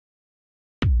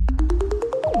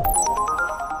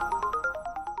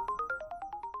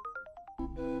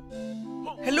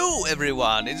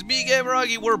everyone, it's me,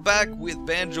 Gameragi. We're back with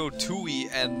Banjo-Tooie,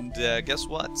 and guess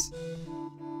what?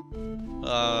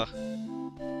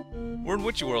 We're in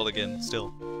Witchy World again,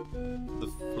 still.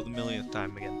 For the millionth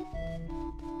time again.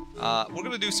 We're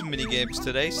gonna do some mini-games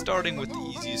today, starting with the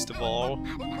easiest of all.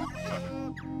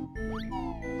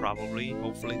 Probably,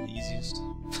 hopefully, the easiest.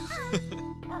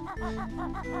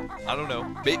 I don't know.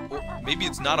 Maybe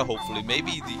it's not a hopefully.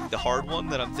 Maybe the hard one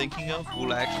that I'm thinking of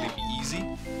will actually be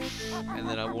easy, and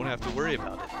then I won't have to worry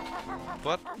about it.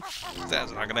 But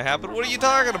that's not gonna happen. What are you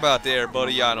talking about there,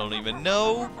 buddy? I don't even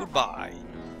know. Goodbye.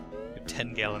 Your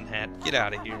 10-gallon hat. Get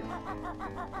out of here.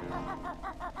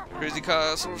 Crazy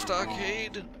Castle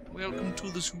Stockade. Welcome to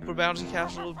the Super Bouncy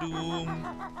Castle of Doom.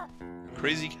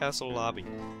 Crazy Castle Lobby.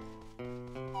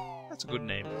 That's a good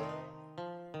name.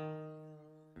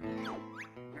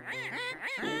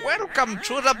 Welcome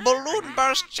to the Balloon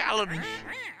Burst Challenge.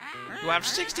 You have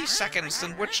 60 seconds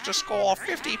in which to score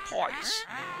 50 points.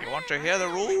 You want to hear the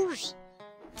rules?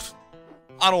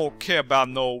 I don't care about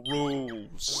no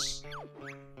rules.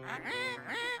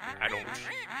 I don't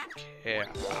care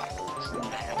about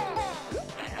rules.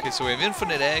 Okay, so we have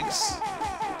infinite eggs,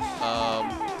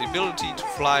 the ability to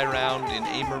fly around in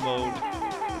aimer mode,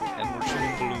 and we're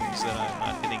shooting balloons that I'm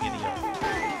not hitting any of.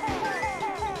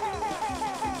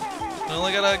 I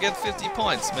only gotta get 50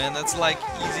 points, man. That's like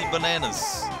easy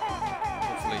bananas.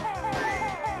 Hopefully.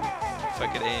 If I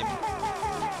could aim.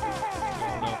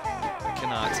 No, I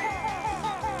cannot.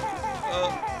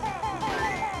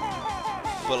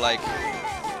 But like,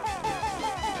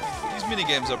 these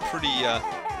minigames are pretty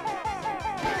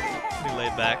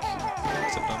laid back.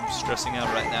 Except I'm stressing out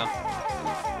right now.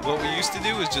 What we used to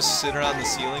do is just sit around the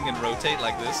ceiling and rotate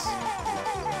like this.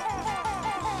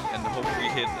 And hope we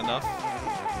hit enough.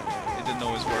 It didn't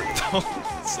always work though,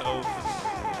 so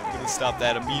I'm gonna stop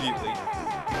that immediately.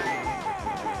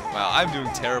 Wow, I'm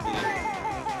doing terribly. I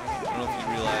don't know if you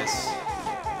realize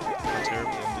how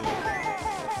terribly I'm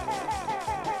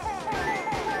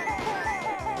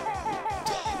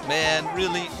doing. Man,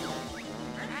 really?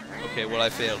 Okay, well, I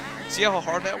failed. See how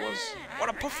hard that was? What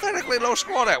a pathetically low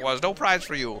score that was. No prize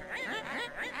for you.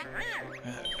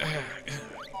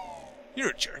 You're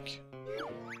a jerk.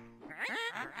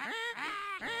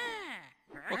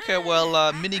 Okay,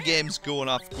 well, mini-game's going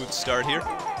off a good start here.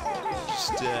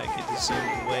 Just get this out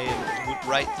of the way and do it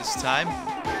right this time.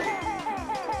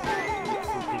 Look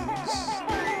for balloons.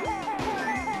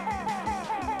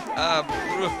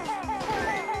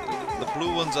 The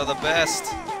blue ones are the best.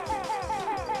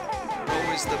 They're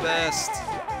always the best.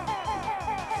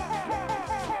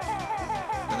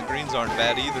 And the greens aren't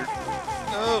bad either.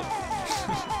 No!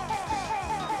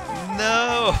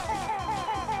 No!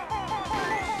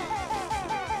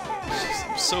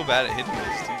 So bad at hitting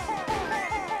these, dude.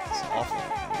 It's awful.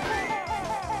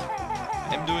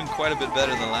 I'm doing quite a bit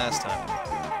better than last time.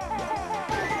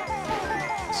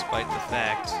 Despite the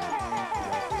fact.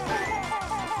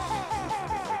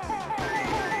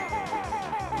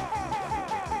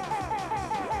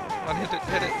 Come on, hit it,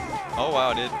 hit it. Oh wow,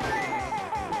 I did.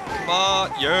 Come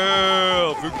on,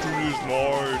 yeah! Victory is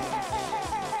mine!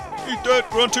 Eat that,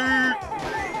 Grunty!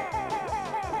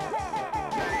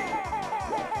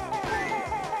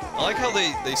 I like how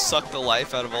they suck the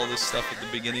life out of all this stuff at the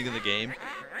beginning of the game.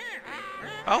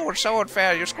 Oh, it's so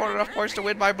unfair. You scored enough points to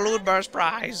win my Balloon Burst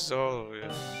prize. Oh,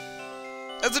 yeah.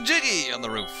 There's a Jiggy on the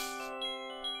roof.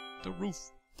 The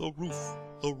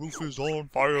roof is on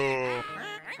fire.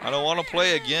 I don't want to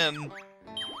play again.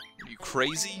 Are you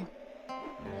crazy?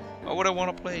 Why would I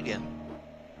want to play again?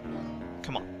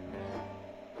 Come on.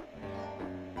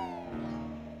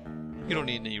 You don't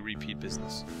need any repeat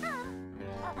business.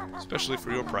 Especially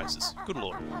for your prices. Good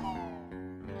lord.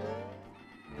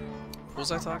 What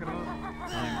was I talking about?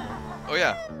 Oh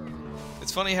yeah.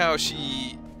 It's funny how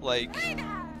she, like,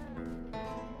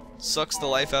 sucks the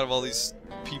life out of all these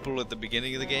people at the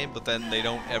beginning of the game, but then they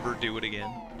don't ever do it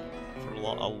again. For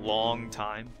a long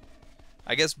time.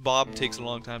 I guess Bob takes a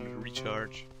long time to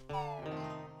recharge.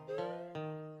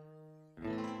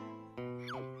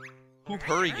 Hoop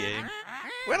Hurry game.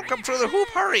 Welcome to the Hoop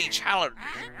Hurry Challenge.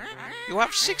 You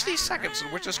have 60 seconds in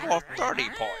which to score 30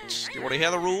 points. Do you want to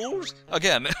hear the rules?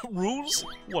 Again, rules?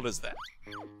 What is that?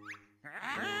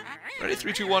 Ready,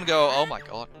 3, 2, 1, go. Oh my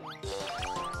god.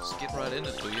 Just get right in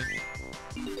it, do you?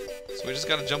 So we just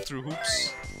gotta jump through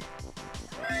hoops.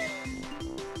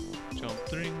 Jump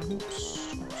through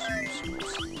hoops.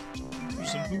 Hoops. Through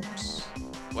some hoops.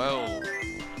 Well,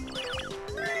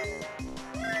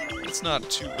 it's not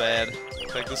too bad. In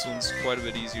fact, this one's quite a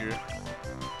bit easier,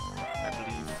 I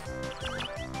believe.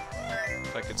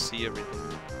 If I could see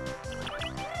everything.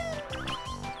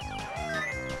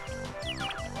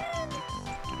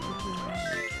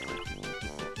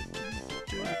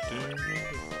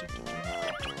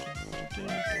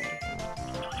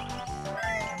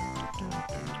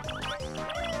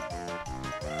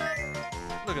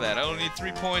 Look at that. I only need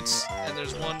 3 points, and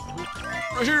there's one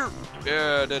right here.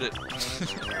 Yeah, I did it.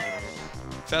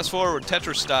 Fast forward,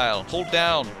 Tetris style. Hold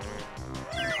down.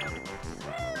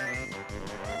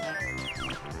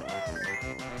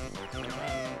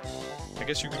 I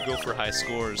guess you could go for high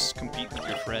scores, compete with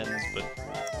your friends, but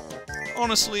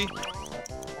honestly,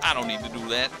 I don't need to do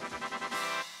that.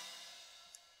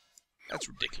 That's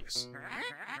ridiculous.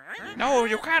 No,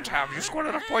 you can't have. You scored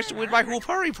enough points to win my Hoop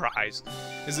Hurry prize.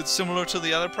 Is it similar to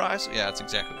the other prize? Yeah, it's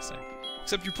exactly the same.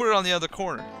 Except you put it on the other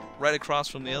corner, right across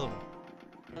from the other one.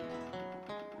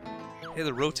 Hey,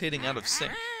 they're rotating out of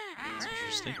sync. That's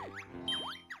interesting.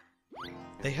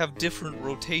 They have different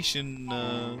rotation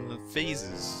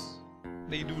phases. How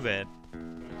do you do that?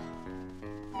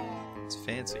 It's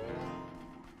fancy.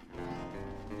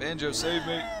 Banjo, save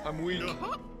me. I'm weak.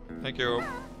 Thank you.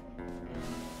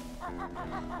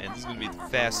 Man, this is gonna be the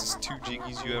fastest 2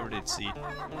 jiggies you ever did see.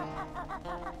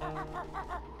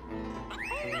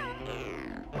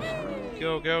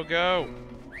 Go, go, go!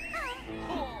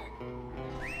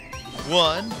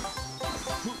 1.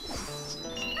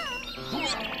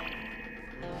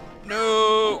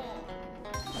 No!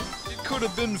 It could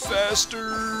have been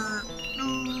faster!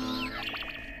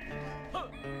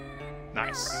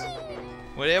 Nice.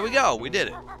 Well, there we go. We did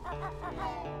it.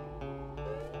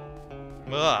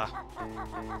 Ugh.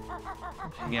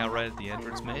 Hang out right at the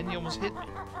entrance, man. You almost hit me.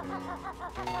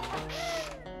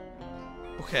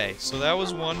 Okay, so that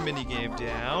was one minigame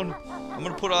down. I'm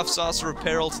gonna put off Saucer of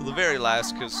Peril to the very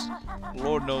last, because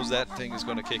Lord knows that thing is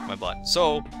gonna kick my butt.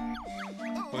 So,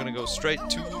 we're gonna go straight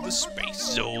to the Space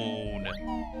Zone.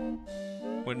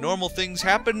 When normal things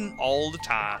happen all the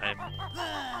time.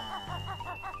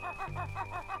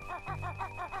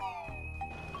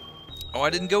 Oh, I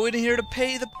didn't go in here to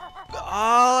pay the...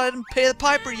 Oh, I didn't pay the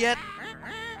piper yet.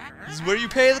 This is where you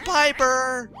pay the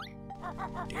piper.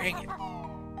 Dang it.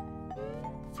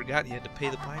 Forgot you had to pay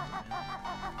the piper.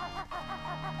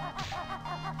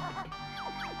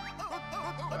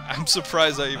 I'm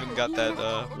surprised I even got that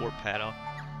warp pad off.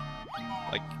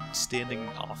 Like, standing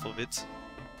off of it.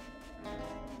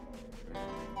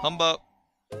 Humba,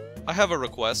 I have a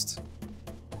request.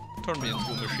 Turn me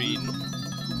into a machine.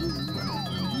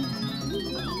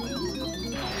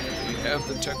 We have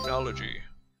the technology.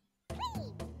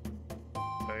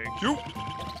 Thank you.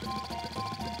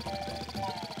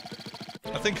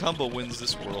 I think Humba wins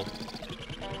this world.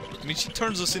 I mean, she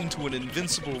turns us into an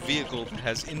invincible vehicle that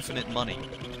has infinite money.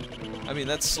 I mean,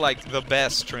 that's like the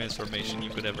best transformation you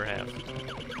could ever have.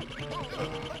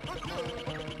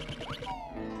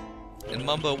 And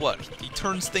Mumba, what? He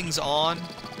turns things on?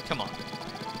 Come on.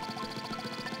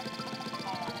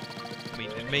 I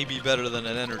mean, it may be better than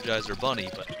an Energizer Bunny,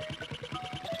 but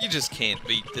you just can't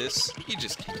beat this. You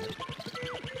just can't.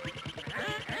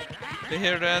 They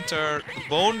here to enter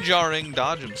bone-jarring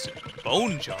dodgem suit.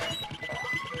 Bone-jarring?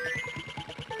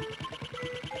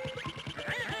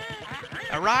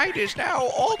 The ride is now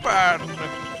open!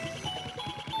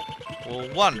 Well,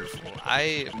 wonderful.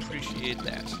 I appreciate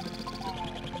that.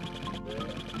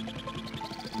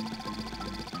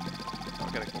 I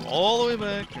gotta go all the way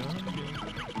back.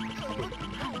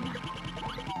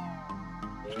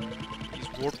 These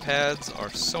warp pads are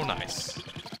so nice.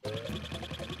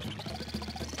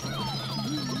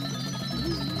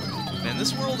 Man,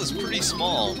 this world is pretty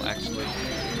small, actually.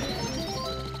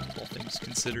 All things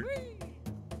considered.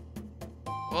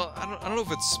 Well, I don't know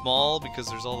if it's small because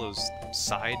there's all those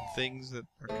side things that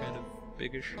are kind of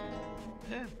biggish.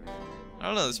 Yeah. I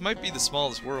don't know, this might be the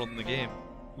smallest world in the game.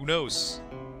 Who knows?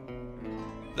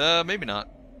 Maybe not.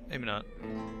 Maybe not.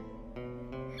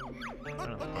 I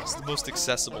don't know. It's the most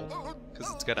accessible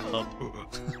because it's got a hub.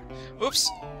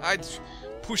 Oops! I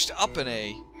pushed up an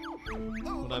A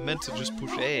when I meant to just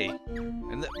push A.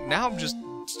 And now I'm just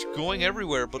going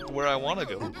everywhere but where I want to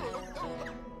go.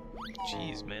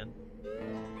 Jeez, man.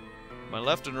 My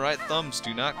left and right thumbs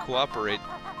do not cooperate.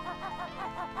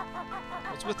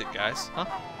 What's with it, guys? Huh?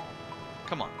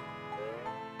 Come on.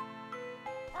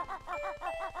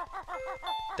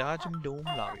 Dodgem Dome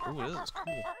Lobby. Ooh, this is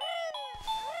cool.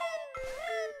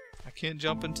 I can't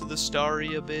jump into the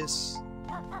starry abyss.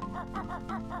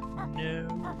 No.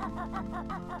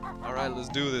 Alright, let's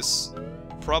do this.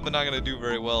 Probably not gonna do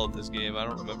very well at this game. I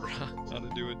don't remember how to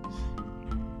do it.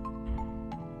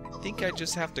 I think I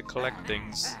just have to collect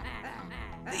things.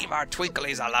 Leave our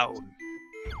twinklies alone.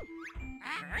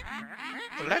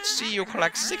 Let's see you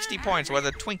collect 60 points worth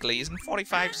of twinklies in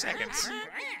 45 seconds.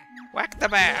 Whack the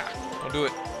bear. I'll do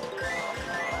it.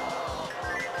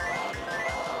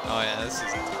 Oh yeah, this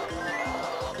isn't too good.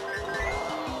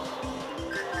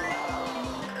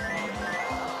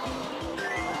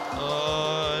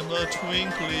 I'm a a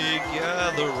twinkly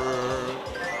gatherer,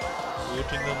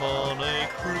 putting them on a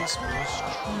Christmas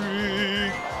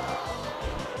tree.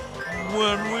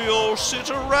 When we all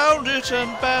sit around it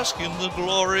and bask in the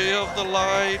glory of the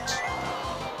light,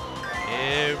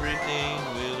 everything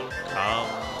will come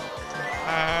to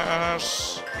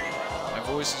pass. My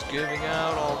voice is giving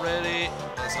out already.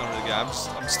 That's not really good.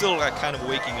 I'm still like kind of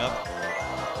waking up.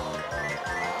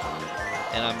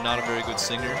 And I'm not a very good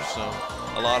singer, so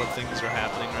a lot of things are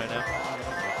happening right now.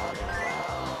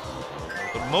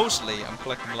 But mostly, I'm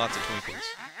collecting lots of twinkles.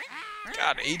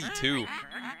 God, 82.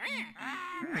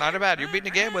 Not bad. You beat the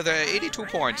game with 82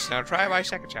 points. Now try my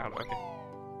second child. Okay.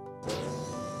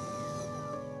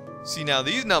 See, now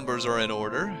these numbers are in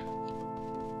order.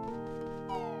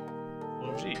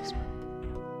 Oh, jeez.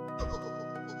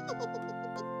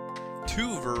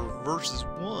 2 versus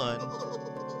 1.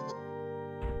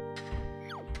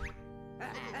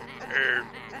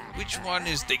 Which one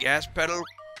is the gas pedal?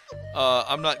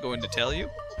 I'm not going to tell you.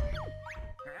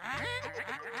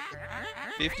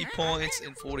 50 points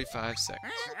in 45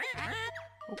 seconds.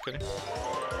 Okay.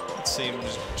 That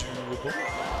seems doable.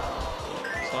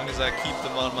 As long as I keep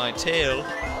them on my tail,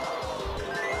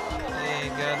 they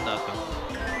ain't got nothing.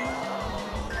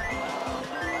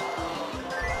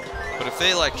 But if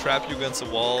they, like, trap you against a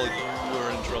wall, you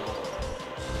are in trouble.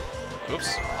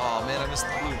 Oops. Oh man, I missed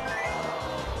the blue.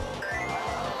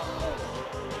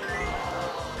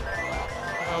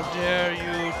 How dare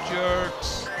you,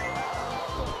 jerks!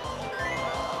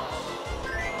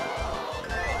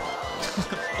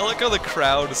 I like how the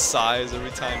crowd sighs every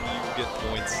time you get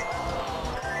points.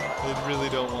 They really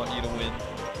don't want you to win.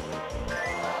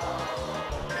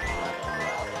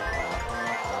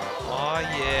 Aw,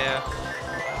 yeah.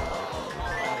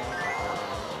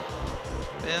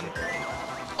 Man,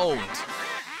 owned.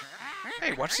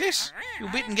 Hey, what's this?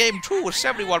 You've beaten game 2 with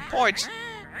 71 points,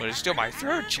 but it's still my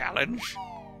 3rd challenge.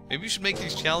 Maybe you should make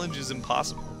these challenges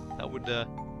impossible. That would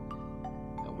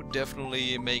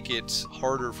definitely make it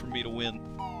harder for me to win.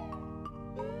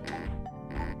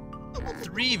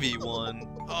 3v1.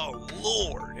 Oh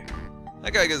lord,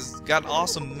 that guy has got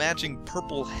awesome matching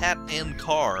purple hat and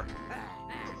car.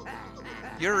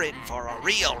 You're in for a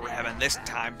real ramming this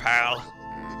time, pal.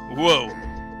 Whoa,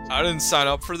 I didn't sign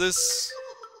up for this.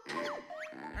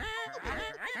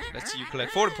 Let's see you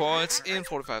collect 40 points in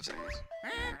 45 seconds.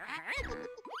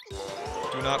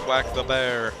 Do not whack the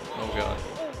bear. Oh god.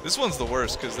 This one's the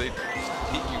worst because they just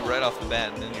hit you right off the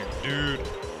bat and then you're dead.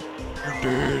 You're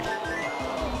dead.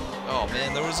 Oh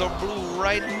man, there was a blue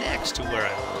right next to where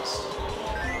I was.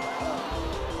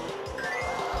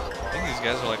 I think these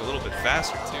guys are like a little bit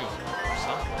faster too, or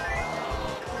something.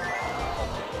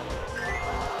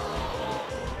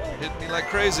 You're hitting me like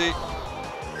crazy.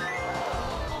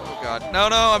 Oh god. No,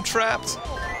 no, I'm trapped.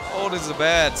 Oh, this is a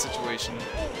bad situation.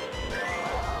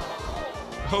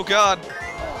 Oh god.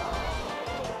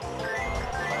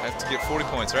 I have to get 40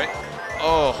 points, right?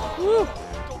 Oh. Woo.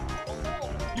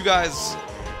 You guys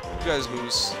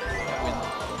lose. I win.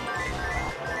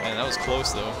 Man, that was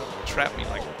close though. It trapped me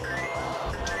like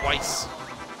twice.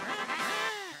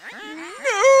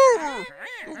 No!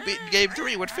 You've beaten game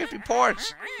 3 with 50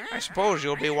 points. I suppose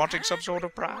you'll be wanting some sort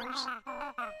of prize.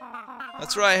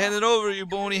 That's right, hand it over, you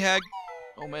bony hag.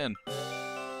 Oh man.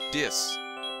 Dis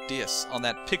on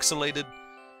that pixelated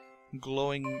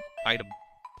glowing item.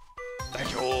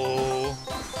 Thank you.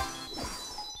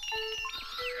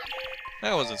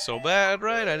 That wasn't so bad,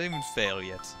 right? I didn't even fail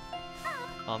yet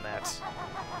on that.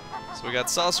 So we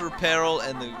got saucer apparel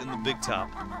and the big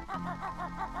top.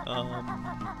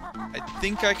 I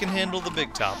think I can handle the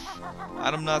big top.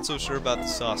 I'm not so sure about the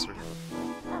saucer.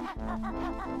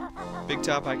 Big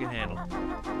top I can handle.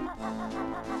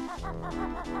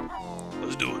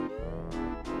 Let's do it.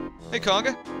 Hey,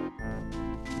 Conga.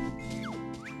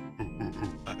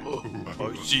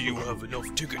 I see you have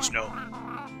enough tickets now.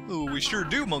 Ooh, we sure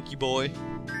do, monkey boy.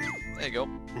 There you go.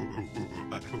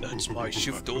 That's my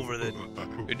shift over then.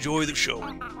 Enjoy the show.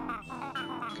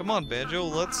 Come on, Banjo,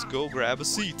 let's go grab a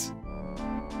seat.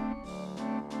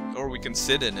 Or we can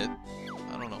sit in it.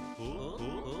 I don't know.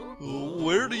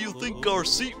 Where do you think our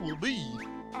seat will be?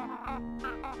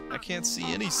 I can't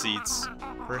see any seats.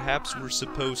 Perhaps we're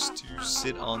supposed to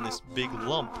sit on this big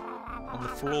lump on the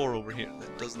floor over here.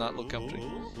 That does not look comfy.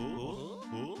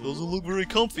 Doesn't look very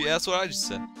comfy, that's what I just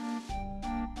said.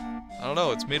 I don't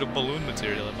know, it's made of balloon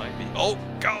material, it might be. Oh,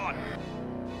 God!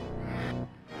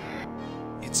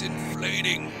 It's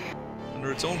inflating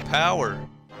under its own power.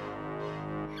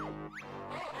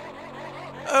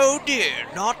 Oh dear,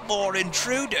 not more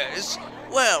intruders.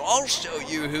 Well, I'll show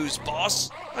you who's boss.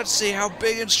 Let's see how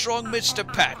big and strong Mr.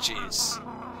 Patch is.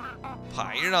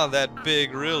 pie. You're not that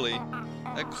big, really.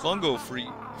 That Klungo freak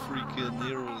in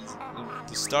there was...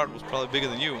 The start was probably bigger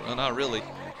than you. No, not really.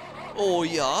 Oh,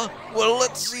 yeah? Well,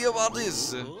 let's see about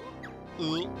this.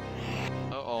 Uh-oh.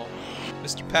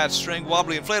 Mr. Patch, string,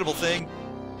 wobbly, inflatable thing.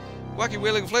 Wacky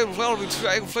wheeling,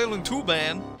 inflatable tube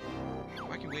man.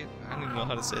 Wacky wheeling... I don't even know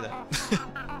how to say that.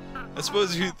 I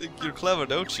suppose you think you're clever,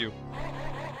 don't you?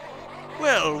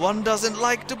 Well, one doesn't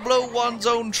like to blow one's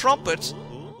own trumpet.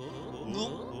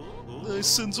 I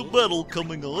sense a battle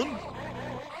coming on.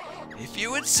 If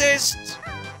you insist,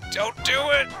 don't do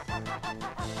it!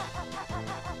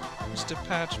 Mr.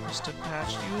 Patch,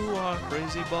 you are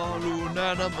crazy balloon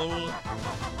animal.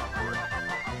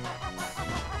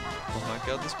 Oh my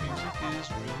god, this music is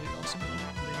really awesome.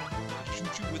 I'll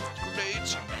shoot you with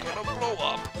grenades, you're gonna blow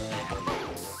up.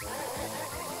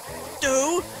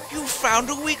 No, you found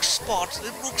a weak spot.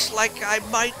 It looks like I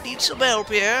might need some help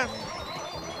here.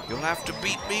 You'll have to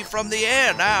beat me from the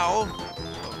air now.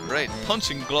 Oh, great,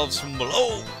 punching gloves from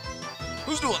below.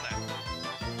 Who's doing that?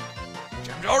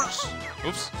 Jam Jars?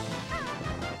 Oops.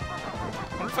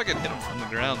 I wonder if I could hit him from the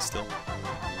ground still.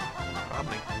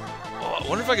 Probably. Oh, I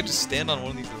wonder if I could just stand on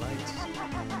one of these lights.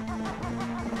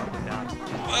 Probably not.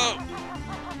 Whoa!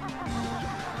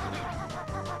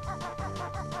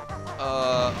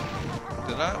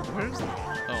 Did I? Where's the...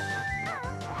 Oh.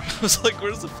 I was like,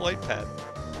 where's the flight pad?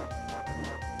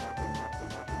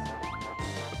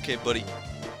 Okay, buddy.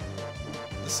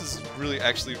 This is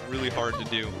actually really hard to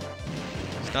do.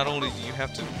 It's not only do you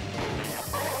have to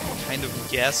kind of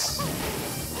guess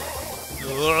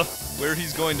where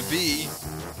he's going to be,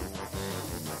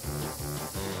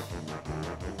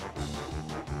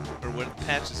 or where the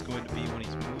patch is going to be when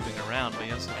he's moving around, but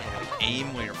you also have to like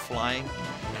aim when you're flying.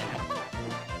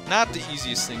 Not the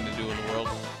easiest thing to do in the world.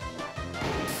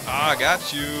 Ah, I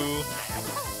got you.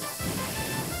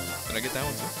 Did I get that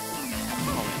one too?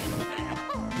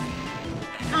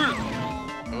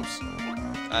 Oh. Oops.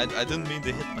 I didn't mean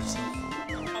to hit myself.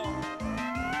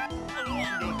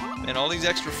 And all these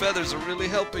extra feathers are really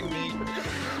helping me.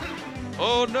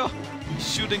 Oh no!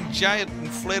 He's shooting giant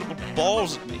inflatable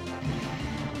balls at me.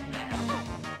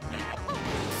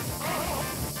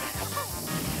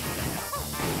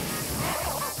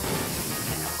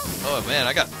 Oh man,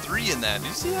 I got 3 in that. Did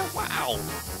you see that? Wow!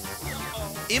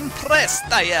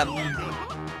 Impressed I am!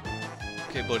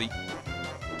 Okay, buddy.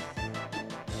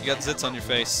 You got zits on your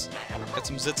face. Got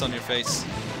some zits on your face.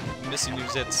 I'm missing your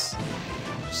zits.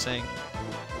 Just saying.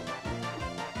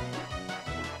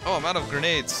 Oh, I'm out of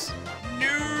grenades.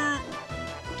 No!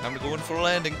 Time to go in for a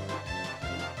landing.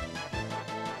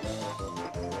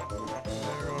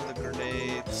 Where are the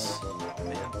grenades?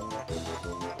 Man.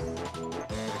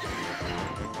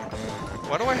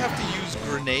 Why do I have to use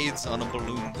grenades on a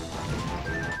balloon?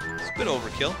 It's a bit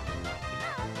overkill.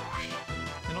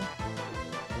 You know?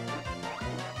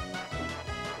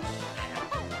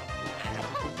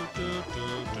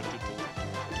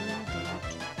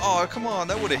 Oh, come on,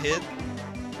 that would have hit.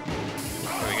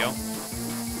 There we go.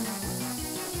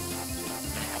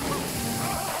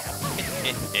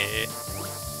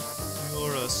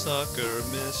 You're a sucker,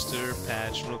 Mr.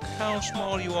 Patch. Look how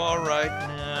small you are right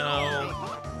now.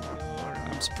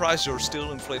 I'm surprised you're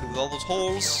still inflated with all those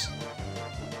holes.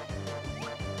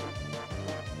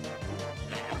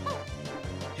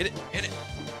 Hit it, hit it.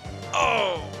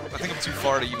 Oh! I think I'm too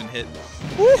far to even hit.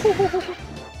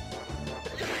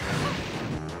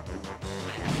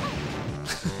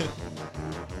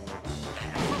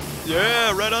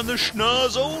 Yeah, right on the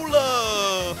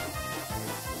schnozola!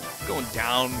 Going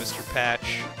down, Mr.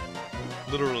 Patch.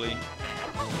 Literally.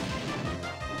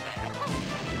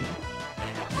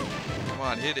 Come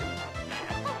on, hit it.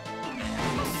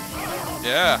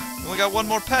 Yeah, you only got 1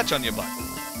 more patch on your butt.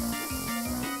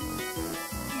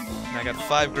 And I got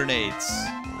 5 grenades.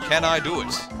 Can I do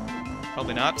it?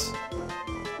 Probably not.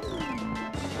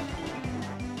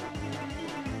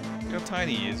 Look how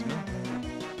tiny he is, man.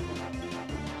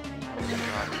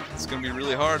 God, it's gonna be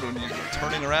really hard when you're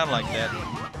turning around like that.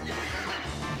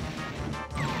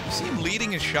 You see him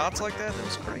leading his shots like that? That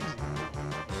was crazy.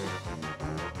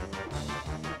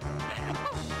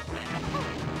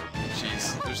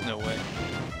 Jeez, there's no way.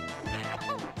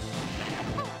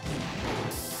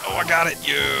 Oh, I got it,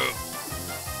 you!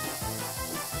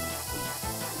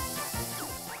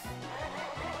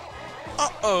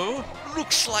 Uh-oh,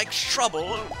 looks like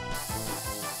trouble.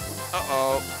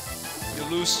 Uh-oh. You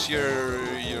loosed your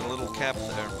little cap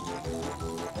there.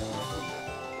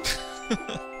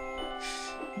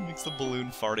 It makes the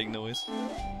balloon farting noise.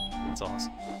 It's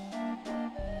awesome.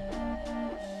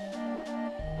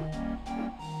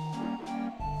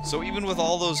 So even with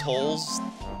all those holes,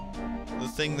 the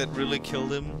thing that really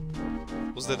killed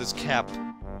him was that his cap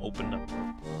opened up.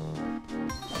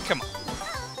 Come on.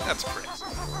 That's crazy.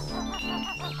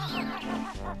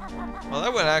 Well,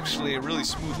 that went actually really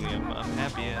smoothly. I'm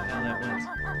happy at how that went.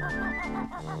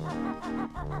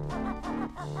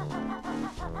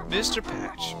 Mr.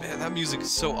 Patch. Man, that music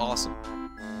is so awesome.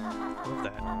 Love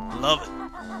that. Love it.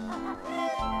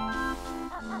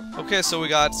 Okay, so we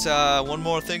got one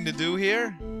more thing to do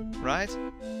here, right?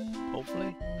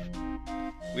 Hopefully.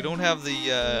 We don't have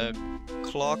the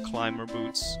claw clamber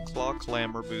boots.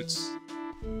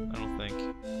 I don't think.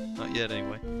 Not yet,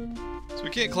 anyway. So we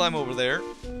can't climb over there.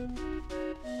 And,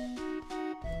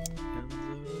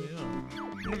 yeah.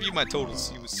 I'm gonna view my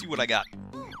totals, see what I got.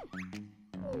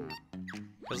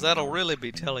 Because that'll really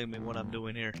be telling me what I'm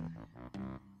doing here.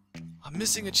 I'm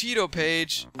missing a Cheeto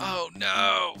page! Oh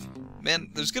no! Man,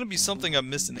 there's gonna be something I'm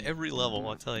missing every level,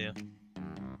 I'll tell you.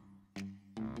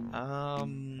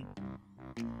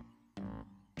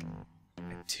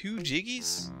 2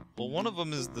 Jiggies? Well, one of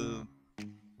them is the...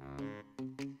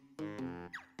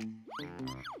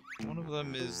 One of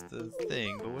them is the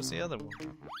thing, but what's the other one?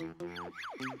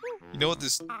 You know what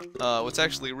this... what's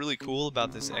actually really cool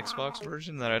about this Xbox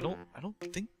version that I don't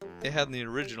think they had in the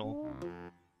original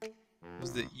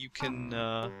was that you can,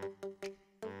 how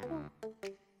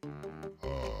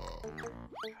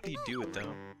do you do it,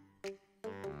 though?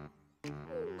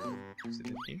 Is it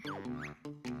in here?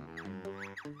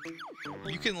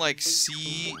 You can, like,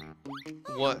 see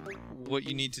what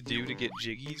you need to do to get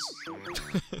Jiggies.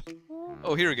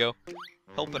 Oh, here we go.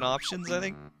 Help and options, I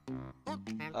think?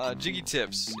 Jiggy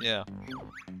tips, yeah.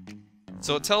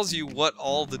 So it tells you what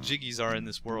all the Jiggies are in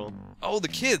this world. Oh, the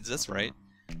kids, that's right.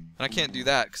 And I can't do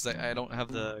that, because I don't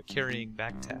have the carrying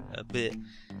backpack.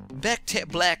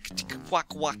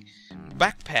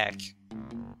 Backpack.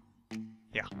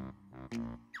 Yeah.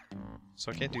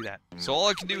 So I can't do that. So all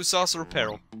I can do is Saucer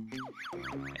Apparel.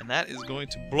 And that is going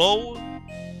to blow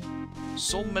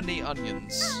so many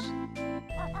onions.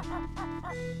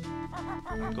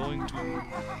 I'm going to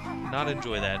not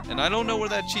enjoy that. And I don't know where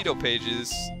that Cheeto page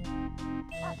is.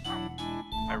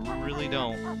 I really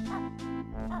don't.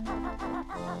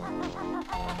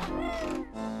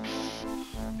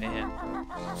 Man.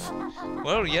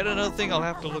 Well, yet another thing I'll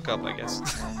have to look up, I guess.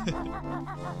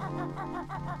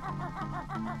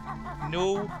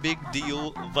 No big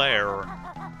deal there.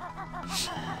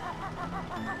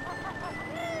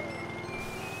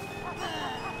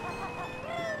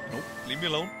 Nope, leave me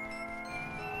alone.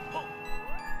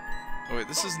 Oh wait,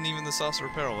 this isn't even the Saucer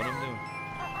Apparel. What am I doing?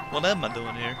 What am I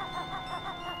doing here?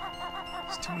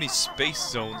 There's too many space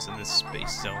zones in this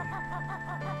space zone.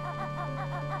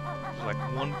 There's like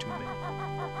one too many.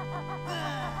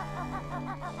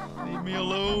 Leave me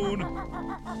alone.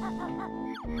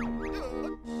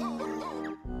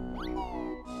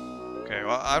 Okay,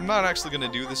 well, I'm not actually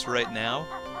gonna do this right now,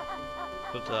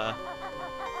 but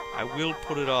I will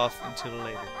put it off until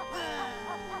later.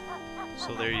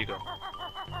 So there you go.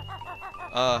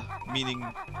 Meaning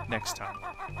next time.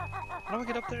 How do I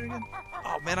get up there again?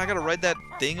 Oh man, I gotta ride that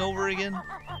thing over again?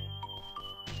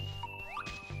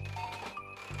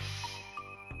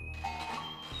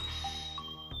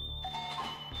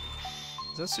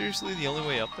 Is that seriously the only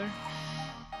way up there?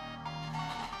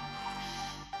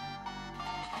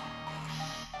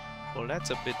 Well,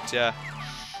 that's a bit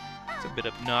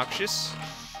obnoxious,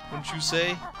 wouldn't you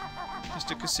say,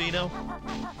 Mr. Casino?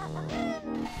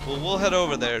 Well, we'll head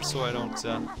over there so I don't, so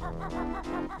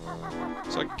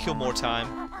I can kill more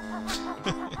time.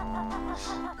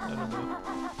 I don't know.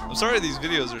 I'm sorry these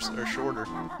videos are shorter.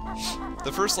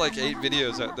 The first, like, 8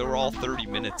 videos, they were all 30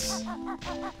 minutes.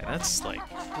 And that's, like,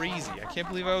 crazy. I can't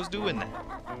believe I was doing that.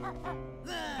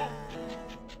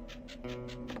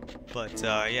 But,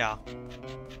 yeah.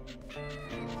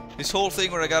 This whole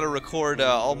thing where I gotta record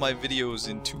all my videos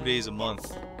in 2 days a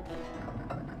month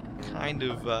kind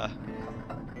of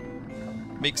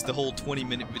makes the whole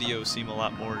 20-minute video seem a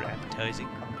lot more appetizing.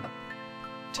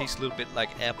 Tastes a little bit like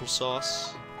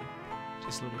applesauce.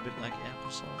 Tastes a little bit like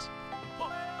applesauce.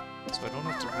 So I don't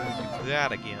have to really do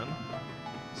that again.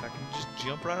 So I can just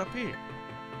jump right up here.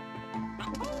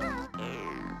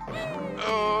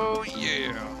 Oh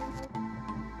yeah!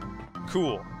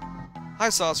 Cool. Hi,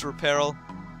 Saucer Apparel.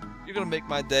 You're gonna make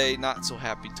my day not so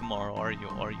happy tomorrow, are you?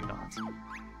 Or are you not?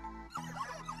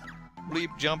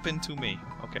 Bleep, jump into me.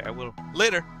 Okay, I will.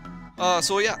 Later.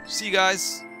 So yeah, see you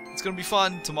guys. It's gonna be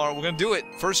fun tomorrow. We're gonna do it.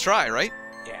 First try, right?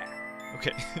 Yeah.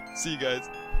 Okay. See you guys.